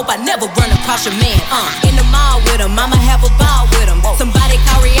better hope I never run across your man. In the mall with him, I'ma have a ball with him. Somebody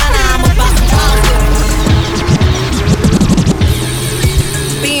call Rihanna, I'ma buy some calls with him.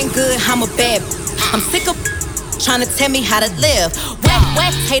 Being good, I'm a bad. I'm sick of trying to tell me how to live.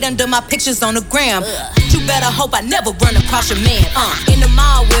 Whack, hate under my pictures on the gram. You better hope I never run across your man. In the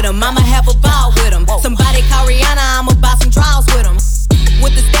mall with him, I'ma have a ball with him. Somebody call Rihanna, I'ma buy some draws with him.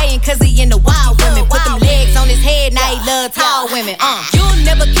 With the staying cause he in the wild women. Put them legs on his head, now he love tall women. You'll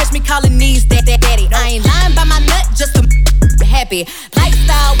never catch me calling these daddy. I ain't lying by my nut just to happy.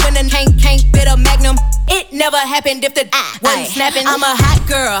 Lifestyle when the can't fit a magnum. It never happened if the wasn't snapping. I'm a hot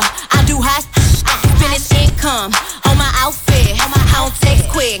girl, I do hot finish income on my outfit. I don't text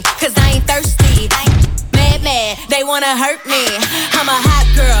quick, cause I ain't thirsty. Mad, they wanna hurt me. I'm a hot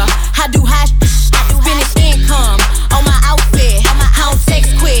girl, I do hot finish income on my outfit. I don't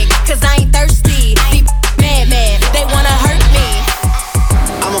text quick, cause I ain't thirsty. Mad, they wanna hurt me.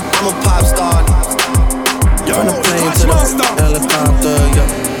 I'm a pop star. From the plane to the helicopter, yeah.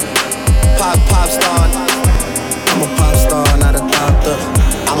 Pop star. I'm a pop star, not a doctor.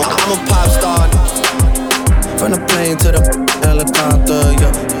 I'm a pop star. From the plane to the helicopter,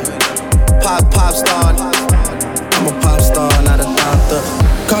 yeah. Pop star. I'm a pop star, not a doctor.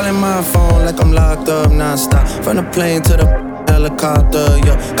 Calling my phone like I'm locked up non-stop. From the plane to the helicopter,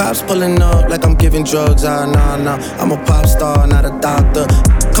 yeah. Cops pulling up like I'm giving drugs, nah. I'm a pop star, not a doctor.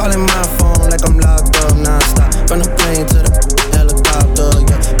 Calling my phone like I'm locked up non-stop. From the plane to the helicopter,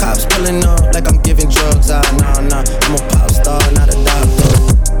 yeah. Cops pulling up like I'm giving drugs, nah. I'm a pop star, not a doctor.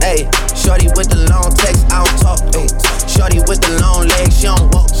 Hey, shorty with the long text, I don't talk. Ay. Shorty with the long legs, she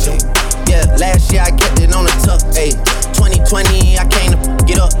don't walk. Yeah, last year I kept it on the tuck. Ay. 2020, I came to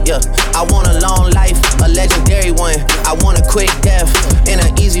get up, yeah. I want a long life, a legendary one. I want a quick death and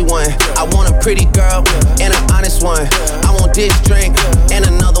an easy one. I want a pretty girl and an honest one. I want this drink and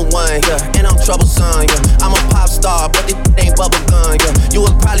another one, yeah. And I'm troublesome, yeah. I'm a pop star, but this ain't bubblegum, yeah. You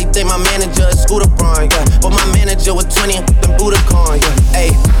would probably think my manager is Scooter Braun, yeah. But my manager with 20 and Budokan, yeah.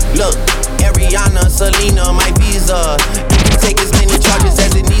 Hey, look, Ariana, Selena, my visa. You can take as many charges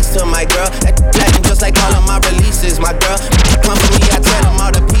as it needs to, my girl. That platinum just like all of my releases, my girl. Come for me, I tear them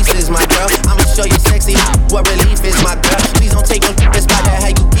all to pieces, my girl. I'ma show you sexy, what relief is, my girl. Please don't take no this spot that how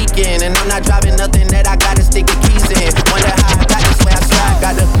you geeking. And I'm not driving nothing that I gotta stick the keys in. Wonder how I got this way, I swear I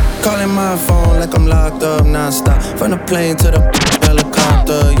got the calling my phone like I'm locked up non-stop. From the plane to the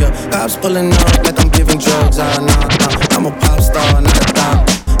helicopter, yeah. Cops pulling up like I'm giving drugs, nah. I'm a pop star, not a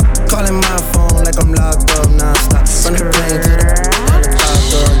doctor. Calling my phone like I'm locked up non-stop. From the plane to the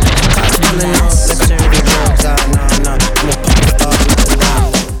helicopter, yeah. Cops pulling up like I'm giving drugs, nah. I'm a pop star, not a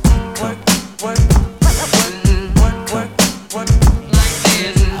doctor.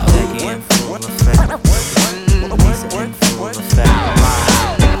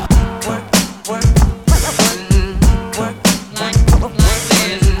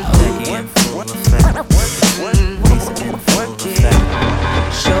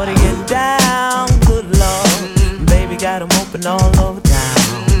 Shorty get down, good lord. Baby got 'em open all over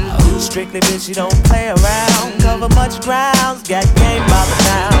town. Strictly bitch, you don't play around. Cover much grounds, got game by the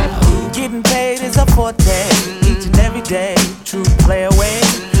town. Getting paid is a forte, each and every day. True play away.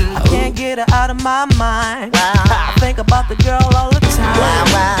 I can't get her out of my mind. I think about the girl all the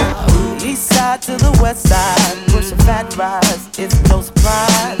time. East side to the west side, pushing fat rides, it's no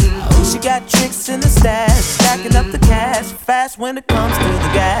surprise. She got tricks in the stash, stacking up the cash, fast when it comes to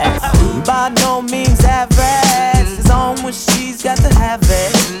the gas. By no means average, it's on when she's got to have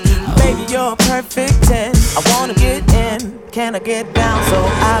it. Baby, you're a perfect 10, I wanna get in. Can I get down so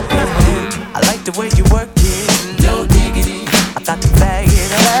I can win? I like the way you work it, no diggity. I got to bag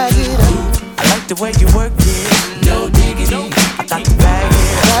it up. I like the way you work it, no diggity. I got to bag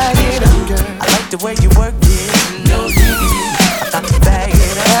it up. I like the way you work it, no diggity. I got to bag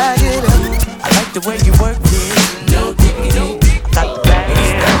it up. I like the way you work it, no diggity. I got to bag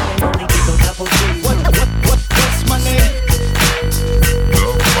it up. What's my name?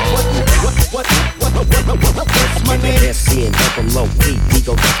 What's my name? S-C and double O-P,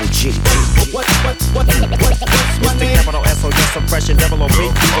 Digo double G. What's my name? Capital S-O-S suppression, double O-P,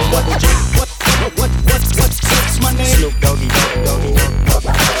 Digo double G. What's my name? Snoop Doggy Doggy.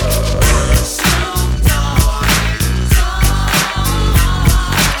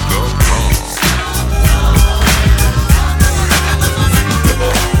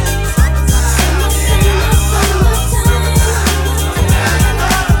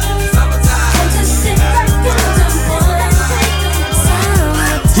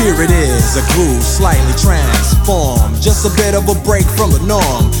 Here it is, a groove slightly transformed. Just a bit of a break from the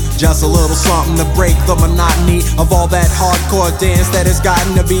norm. Just a little something to break the monotony of all that hardcore dance that has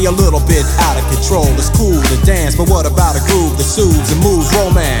gotten to be a little bit out of control. It's cool to dance, but what about a groove that soothes and moves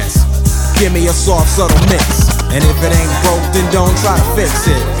romance? Give me a soft, subtle mix, and if it ain't broke, then don't try to fix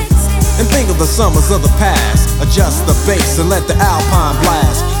it. and think of the summers of the past. Adjust the bass and let the Alpine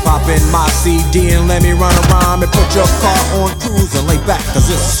blast. Pop in my CD and let me run around and put your car on cruise and lay back, cause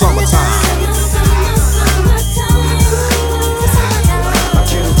it's summertime.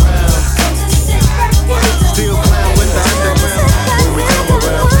 Still playing with the underground when we come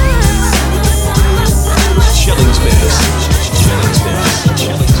around. Chilling's Mix. Chilling's Mix.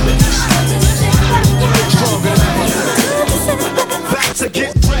 Chilling's Mix. Back to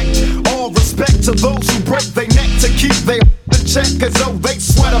get wrecked. All respect to those who break their neck to keep their check, cause though they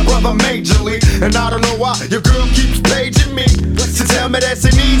sweat a brother majorly. And I don't know why your girl keeps paging me to tell me that she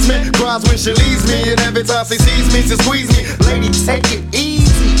needs me. Cries when she leaves me, and every time she sees me, she squeeze me. Lady, take it easy.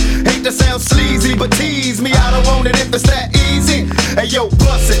 Hate to sound sleazy, but tease me. I don't want it if it's that easy. Hey yo,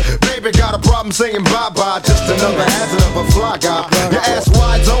 bust it. Baby got a problem saying bye-bye. Just another hazard of a fly guy. Your ass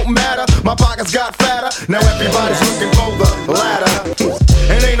wide don't matter. My pockets got fatter. Now everybody's looking for the ladder.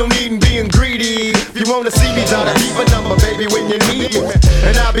 And ain't no need in being greedy. If you wanna see me, try to keep a number, baby, when you need me.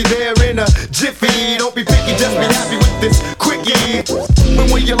 And I'll be there in a jiffy. Don't be picky, just be happy with this quickie. But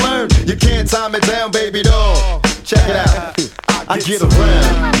when you learn, you can't time it down, baby doll. Check it out, I get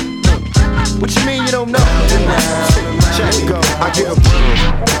around. What you mean you don't know? Check it go. I get around.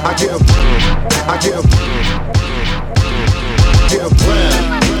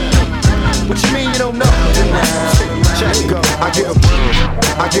 What you mean you don't know? Check it go. I get around.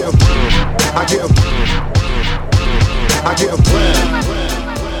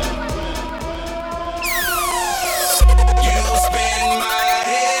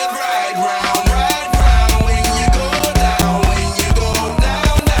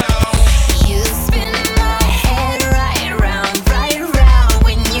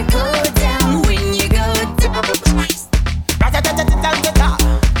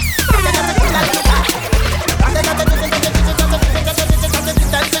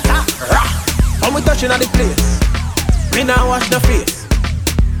 Touching at the place, me now wash the face.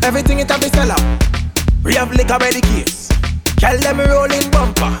 Everything it have be sell out. We have liquor by the case. Girl them rolling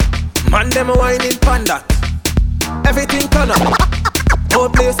bumper, man them whining panda. Everything turn up. Whole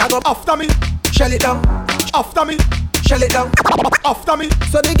place I go after me, shell it down. After me, shell it down. After me,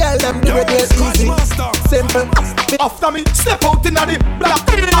 so the girl them do it real easy, simple. After me, step out inna the black,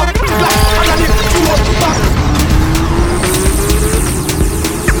 out black, and then two up back.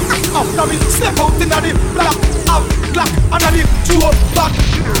 After me, step out inna the black, out black, and then two up back.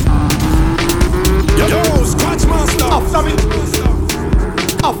 Yo, Scratch Master. After me,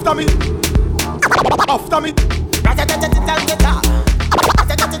 after me, after me, after me,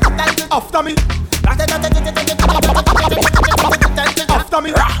 after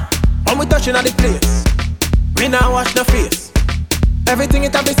me. When we touching at the place, we now wash the face. Everything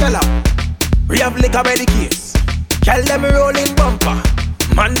it have be sell out. We have liquor by the case. Girl them rolling bumper,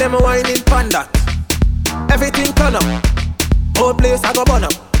 man them whining panda. Everything turn up. Whole place I go burn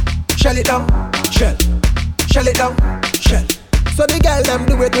up. Shell it down, shell. Shell it down, shell. So the girl them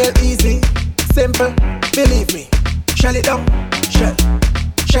do it real easy, simple, believe me. Shell it down, shell.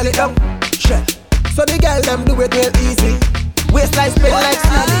 Shell it down, shell. So the girl them do it real easy. Waistline spin like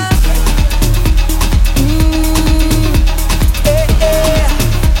Sally. Hey, hey.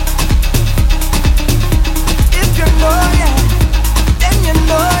 If you know, yeah, then you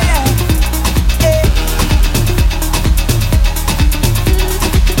know, yeah. Hey.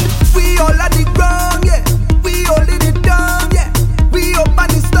 We all at the ground, yeah. We all in it down, yeah. We up on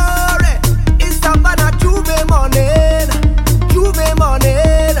the story. It's Savannah Juve morning, Juve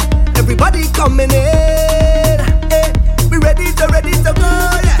morning. Everybody coming in, hey. We ready to go,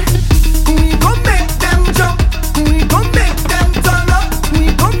 yeah. We gon' make them jump. We gon' make them turn up.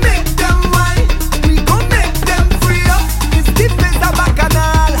 We gon' make them whine. We gon' make them free up. It's the place of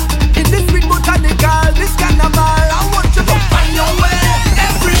Bacchanal. In this sweet botanical, this carnival. I want you to find your way.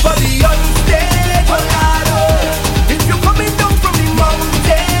 Everybody on stage, oh God, oh. If you're coming down from the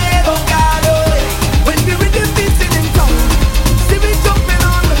mountain, oh God, oh. When the rhythm beats in town, see me jumping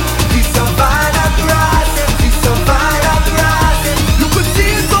on the Savannah grass, the Savannah grass. You could see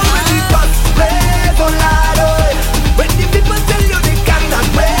it already past red, oh God, oh. When the people tell you they cannot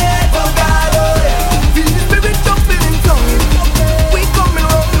wait, oh God, oh. Feel the spirit jumping in town. We coming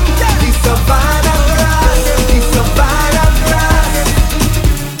round the Savannah grass, the Savannah grass.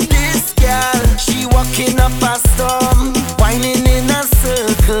 This girl, she walking up a storm, whining in a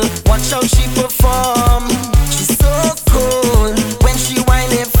circle. Watch how she perform. She's so cool when she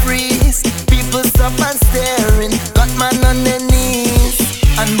whine and freeze. People stop and staring. Got man on their knees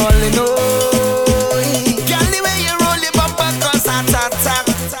and bawling. Oh, girl, the way you roll your bumper cause heart attack,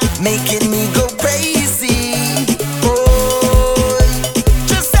 making me go crazy. Oh,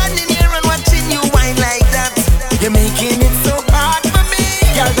 just standing here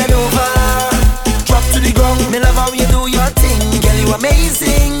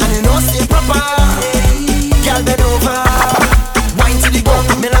amazing, and you know stay proper. Girl, bend over, wine to the ground.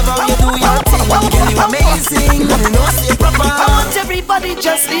 Me love how you do your thing. Girl, you amazing, and you know stay proper. I want everybody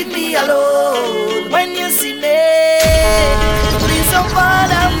just leave me alone when you see me. Please don't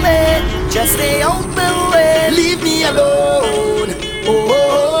bother me, just stay out the way. Leave me alone.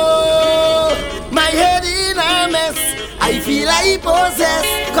 Oh, my head in a mess. I feel I possess,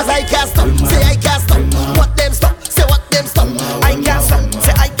 cause I can't stop. Say I can't stop. What them stop? Say what them stop. I can't stop.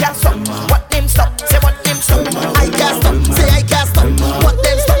 Say I can't stop. What them stop? Say what them stop. I can't stop. Say I can't stop. What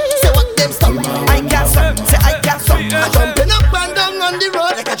them stop? Say what them stop. I can't stop. Say I can't stop. I'm jumping up and down on the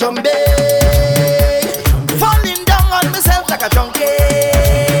road like a jumbie, falling down on myself like a junkie,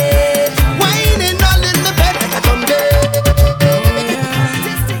 whining all in the bed like a jumbie,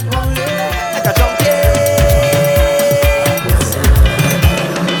 like a junkie.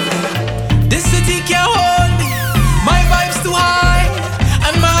 This city can't hold me, my vibe's too high,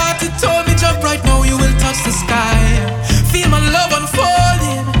 and my heart it told me jump right now, you will touch the sky. Feel my love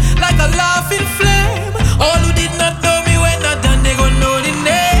unfolding like a laughing flame. All who did not know me when I done, they gon' know the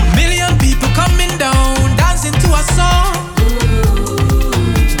name. Million people coming down, dancing to a song.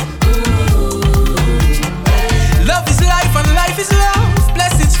 Love is life and life is love,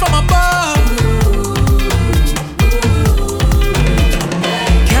 blessings from above.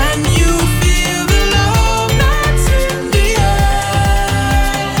 Can you feel the love that's in the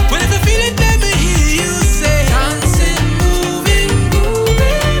air? Well, if you feel it, let me hear you say, dancing, moving,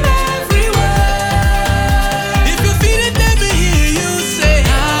 grooving everywhere. If you feel it, let me hear you say,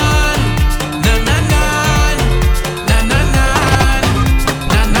 na na na na na na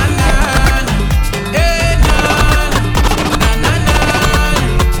na na na, eh na na na na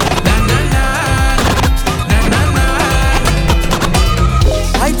na na na.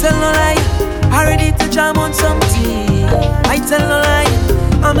 I tell no lie, I ready to jam on something. I tell no lie,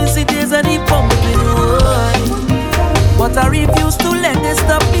 I'm in cities and it pumping hard. But I refuse to let this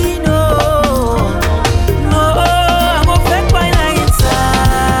stop me, no. No, I'm a fake while I inside.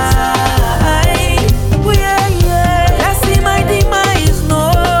 Oh, yeah, yeah. Let's see my demise, no.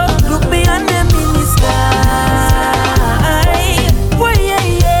 Look beyond them in the sky. Oh, yeah,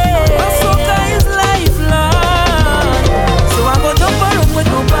 yeah. My soca is lifelong. So I go jump around with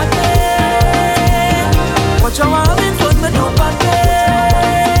nobody. Watch how I'm having fun with nobody.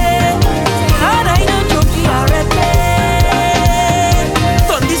 And I don't joke already.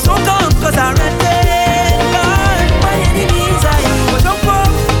 Turn this song on cause I'm ready. Lord, my enemies are you. Jump up,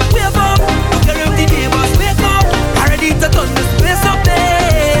 wave up. Look around the neighbors, wake up. I'm ready to turn this place up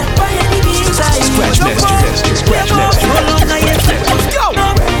there. My enemies are you. Jump up, wave up. Hold on, I ain't set. Let's go.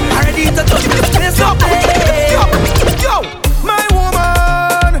 I'm ready to turn this place up there. Yo, my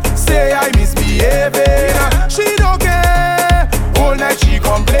woman say I misbehaving. She don't care. All night she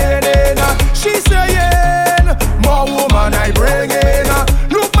complaining. She saying more woman I bring in.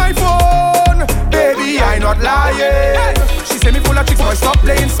 Look my phone, baby I not lying. She say me full of tricks, boy stop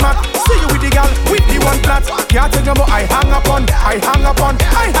playing smart. See you with the gal with the one flat. Can't tell you but I hang up on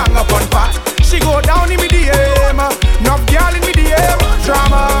fat. She go down in me DM. Enough girl in me DM.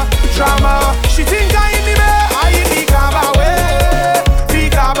 Drama. She think I in the bed. I in the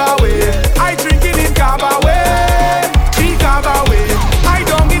Cabaway. I drinking in Cabaway. The Cabaway. I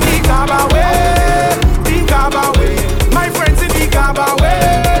don't in the Cabaway. My friends in the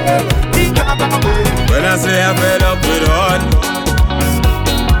Cabaway. When I say I fed up with heart,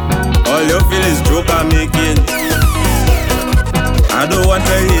 all you feel is joke I'm making. I don't want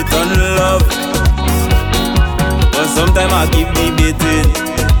to hate on love, but sometimes I keep debating.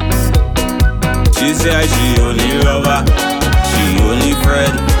 She say she only lover, she only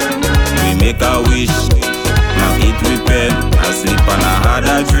friend. We make a wish, now eat with pen. I sleep and I had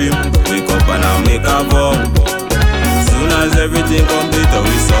a dream, wake up and I make a vow. Soon as everything complete,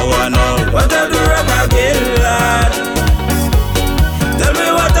 we saw one out. What I do wrong again, lad? Tell me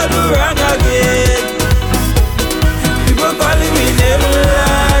what I do wrong again. People calling me name,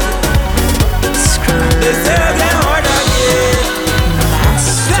 lad. They say I get hard again.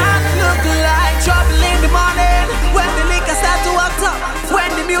 That look like trouble in the morning, when the liquor start to act up, when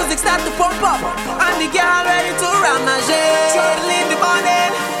the music start to pump up, and the girl ready to ramage. Trouble in the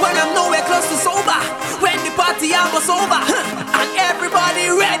morning, when I'm nowhere close to sober, when the party almost over, and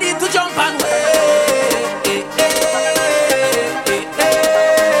everybody ready to jump and wait.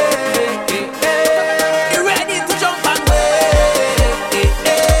 Ready to jump and wait.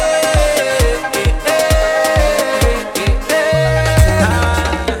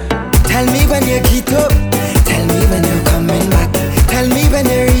 Tell me when you get up. Tell me when you're coming back. Tell me when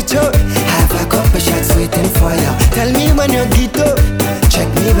you reach out. Have a couple shots waiting for you. Tell me when you get up.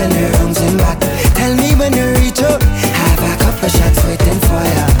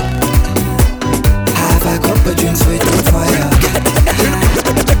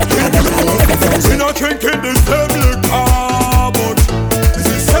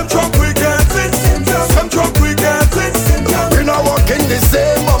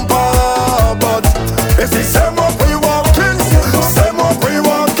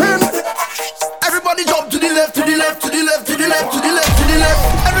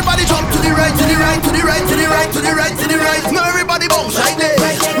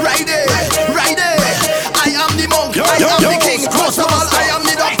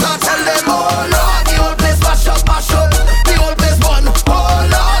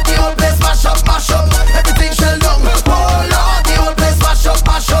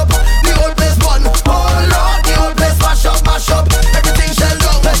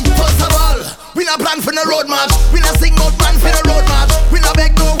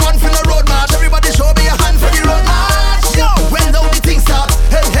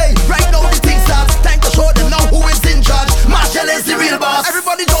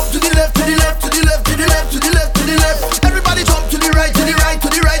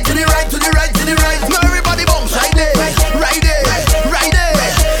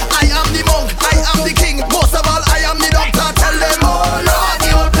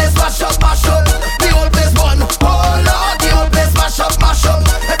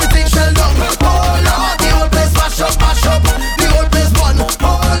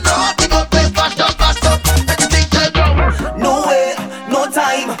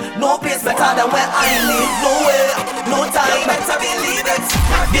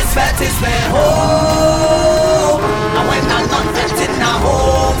 felt is my home. And when I'm not fetting, I'm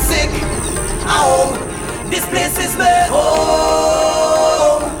homesick. Home. This place is my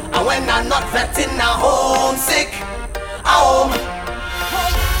home. And when I'm not fetting, I'm homesick. Home.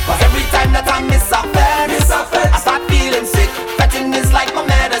 Cause every time that I miss a fed, I start feeling sick. Fetting is like my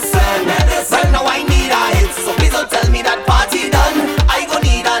medicine. Right now I need a hit, so please don't tell me that party done. I gon'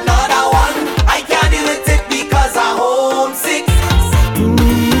 need another one. I can't deal with it because I'm homesick.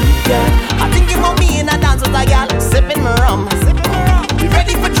 I think about me in a dance with a gal, sipping my rum.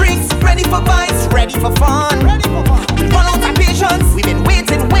 Ready for drinks, ready for vibes, ready for fun. We run out of patience, we've been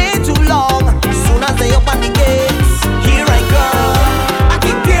waiting way too long. As soon as they open the gates, here I come. I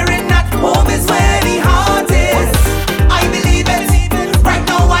keep hearing that home is where the heart is. I believe it, right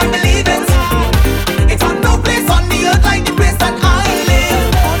now I believe it. It's on no place on the earth like the place that I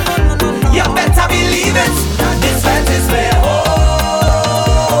live. You better believe it, this fete is where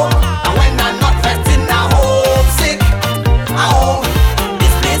home. And when I'm not fetting, I'm homesick. Home.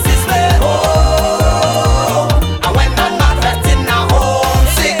 This place is where home. And when I'm not fetting, I'm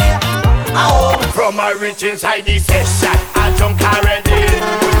homesick. Home. From my rich inside the session, I drunk already.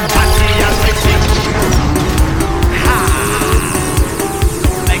 I see a sexy. Ha!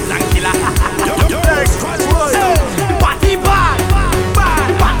 Legs and killer. Legs, party bad, bad,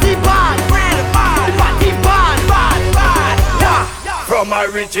 party bad, bad, party bad, bad, bad. Yeah. From my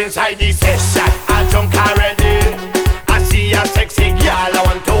rich inside the session, I drunk already. I see a sexy girl, I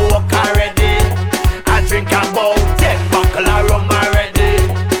want to